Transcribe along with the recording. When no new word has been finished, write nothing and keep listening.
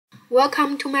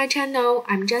Welcome to my channel.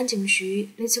 I'm Zhang Jingxu.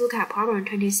 Let's look at problem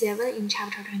 27 in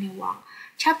chapter 21.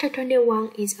 Chapter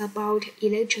 21 is about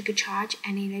electric charge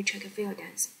and electric field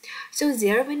density. So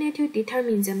there we need to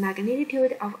determine the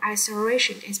magnitude of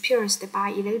acceleration experienced by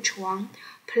electron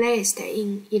placed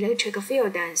in electric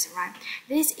field density, right?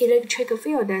 This electric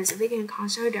field density we can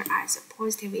consider as a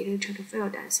positive electric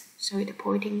field density. So it's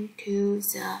pointing to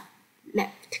the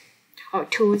left or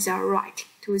to the right,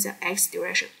 to the x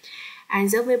direction. And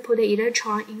then we put the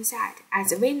electron inside.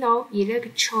 As we know,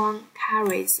 electron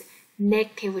carries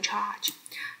negative charge.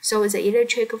 So the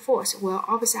electric force will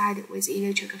opposite with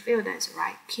electric field density,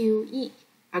 right? QE.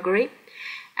 Agree?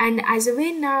 And as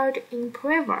we learned in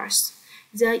previous,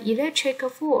 the electric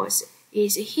force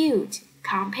is huge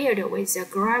compared with the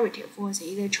gravity for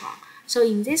the electron. So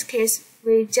in this case,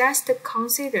 we just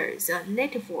consider the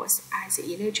net force as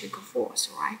electric force,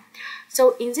 right?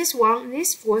 So in this one,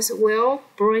 this force will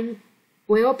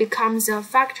become the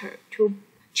factor to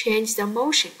change the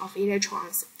motion of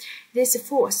electrons. This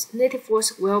force, net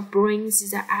force, will bring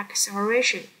the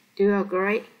acceleration. Do you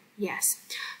agree? Yes.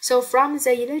 So from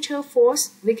the electric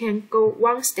force, we can go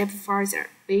one step further.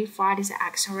 We find the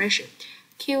acceleration.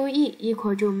 QE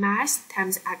equal to mass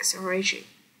times acceleration.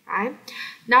 Right?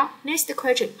 Now, next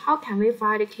question, how can we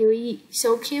find QE?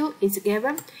 So Q is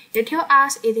given. It tells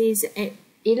us it is an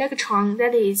electron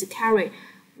that is carrying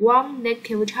one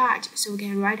negative charge, so we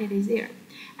can write it there.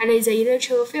 And the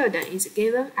electric field is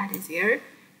given at there.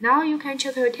 Now you can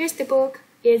check your textbook.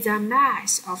 Is the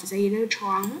mass of the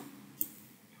electron.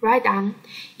 Write down.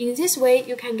 In this way,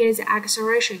 you can get the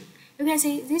acceleration. You can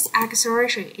see this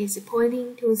acceleration is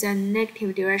pointing to the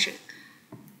negative direction.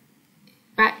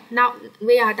 Right, now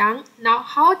we are done. Now,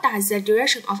 how does the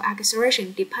direction of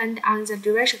acceleration depend on the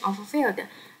direction of field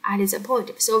at the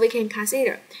point? So we can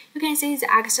consider. You can see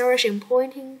the acceleration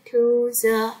pointing to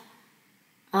the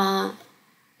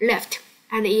left,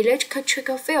 and the electric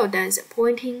field is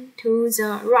pointing to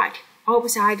the right,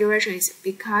 opposite directions,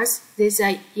 because these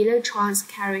electrons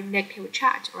carry negative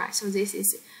charge, right? So this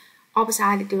is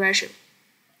opposite direction.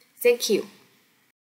 Thank you.